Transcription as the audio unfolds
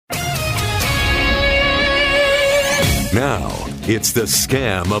Now, it's the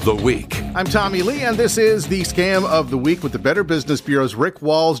Scam of the Week. I'm Tommy Lee, and this is the Scam of the Week with the Better Business Bureau's Rick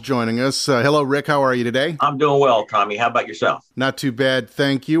Walls joining us. Hello, Rick. How are you today? I'm doing well, Tommy. How about yourself? Not too bad,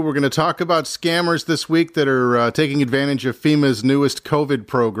 thank you. We're going to talk about scammers this week that are taking advantage of FEMA's newest COVID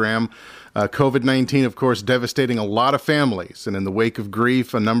program. COVID-19, of course, devastating a lot of families. And in the wake of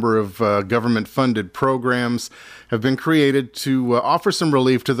grief, a number of government-funded programs have been created to offer some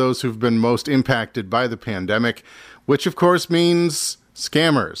relief to those who've been most impacted by the pandemic, which, of course, means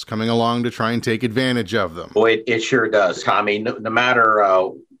scammers coming along to try and take advantage of them. Boy, it sure does, Tommy. No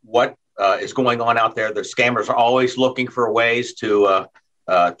matter what is going on out there, the scammers are always looking for ways to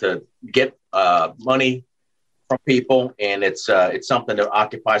get money from people, and it's something that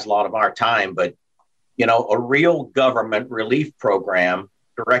occupies a lot of our time. But you know, a real government relief program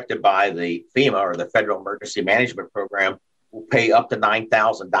directed by the FEMA, or the Federal Emergency Management Program, will pay up to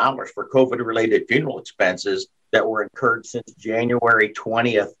 $9,000 for COVID-related funeral expenses that were incurred since January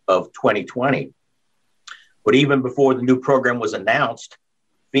 20th of 2020. But even before the new program was announced,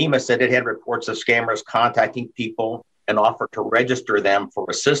 FEMA said it had reports of scammers contacting people and offered to register them for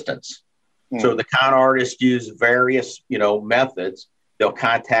assistance. So the con artists use various, methods. They'll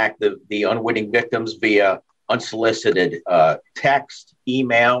contact the unwitting victims via unsolicited text,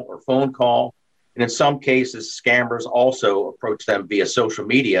 email, or phone call. And in some cases, scammers also approach them via social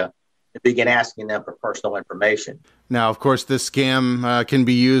media and begin asking them for personal information. Now, of course, this scam can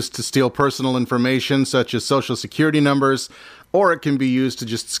be used to steal personal information such as social security numbers, or it can be used to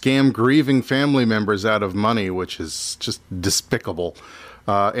just scam grieving family members out of money, which is just despicable.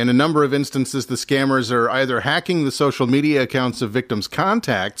 In a number of instances, the scammers are either hacking the social media accounts of victims'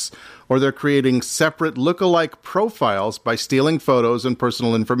 contacts, or they're creating separate look-alike profiles by stealing photos and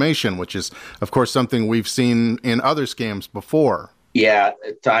personal information, which is, of course, something we've seen in other scams before. Yeah,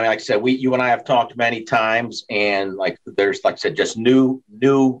 Tommy, like I said, you and I have talked many times, and there's, like I said, just new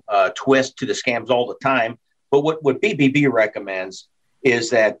twist to the scams all the time. But what BBB recommends is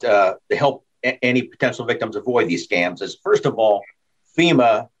that to help any potential victims avoid these scams is, first of all,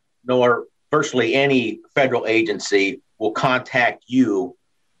 FEMA nor virtually any federal agency will contact you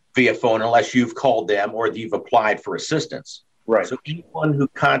via phone unless you've called them or you've applied for assistance. Right. So anyone who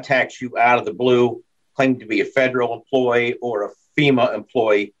contacts you out of the blue, claiming to be a federal employee or a FEMA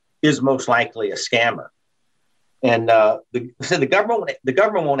employee, is most likely a scammer. And the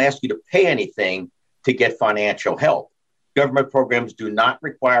government won't ask you to pay anything to get financial help. Government programs do not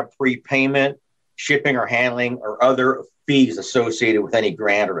require prepayment, shipping or handling, or other fees associated with any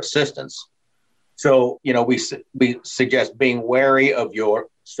grant or assistance. So, we suggest being wary of your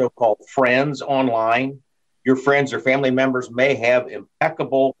so-called friends online. Your friends or family members may have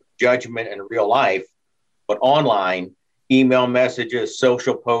impeccable judgment in real life, but online, email messages,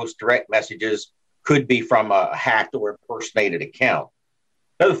 social posts, direct messages could be from a hacked or impersonated account.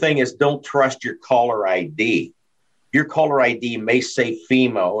 Another thing is, don't trust your caller ID. Your caller ID may say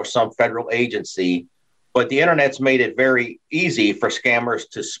FEMA or some federal agency, but the internet's made it very easy for scammers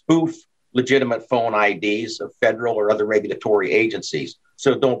to spoof legitimate phone IDs of federal or other regulatory agencies.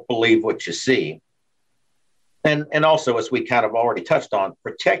 So don't believe what you see. And also, as we kind of already touched on,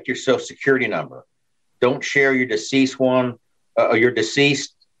 protect your social security number. Don't share your deceased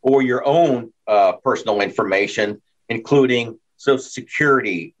or your own personal information, including social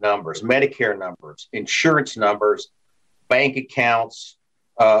security numbers, Medicare numbers, insurance numbers, bank accounts,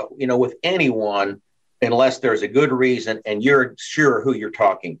 with anyone, unless there's a good reason and you're sure who you're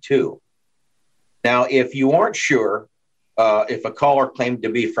talking to. Now, if you aren't sure if a caller claimed to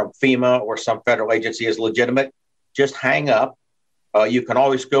be from FEMA or some federal agency is legitimate, just hang up. You can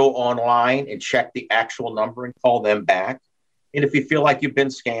always go online and check the actual number and call them back. And if you feel like you've been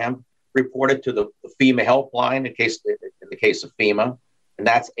scammed, report it to the FEMA helpline in the case of FEMA, and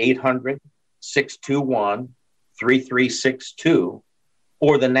that's 800-621-3362.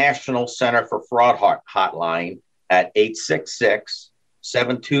 or the National Center for Fraud hotline at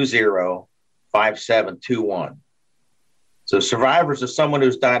 866-720-5721. So survivors of someone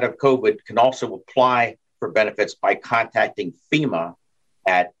who's died of COVID can also apply for benefits by contacting FEMA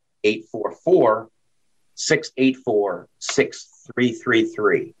at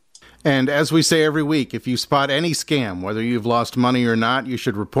 844-684-6333. And as we say every week, if you spot any scam, whether you've lost money or not, you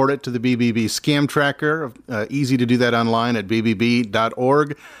should report it to the BBB Scam Tracker. Easy to do that online at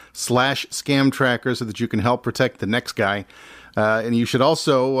bbb.org/scam tracker so that you can help protect the next guy. And you should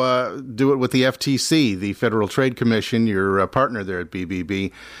also do it with the FTC, the Federal Trade Commission, your partner there at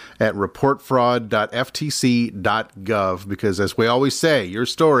BBB, at reportfraud.ftc.gov, because as we always say, your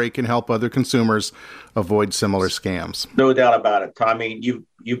story can help other consumers avoid similar scams. No doubt about it, Tommy.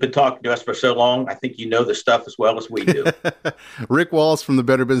 You've been talking to us for so long. I think you know the stuff as well as we do. Rick Walls from the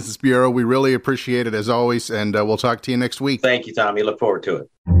Better Business Bureau, we really appreciate it as always, and we'll talk to you next week. Thank you, Tommy. Look forward to it.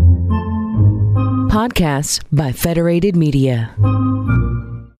 Podcasts by Federated Media.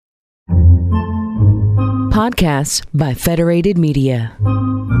 Podcasts by Federated Media.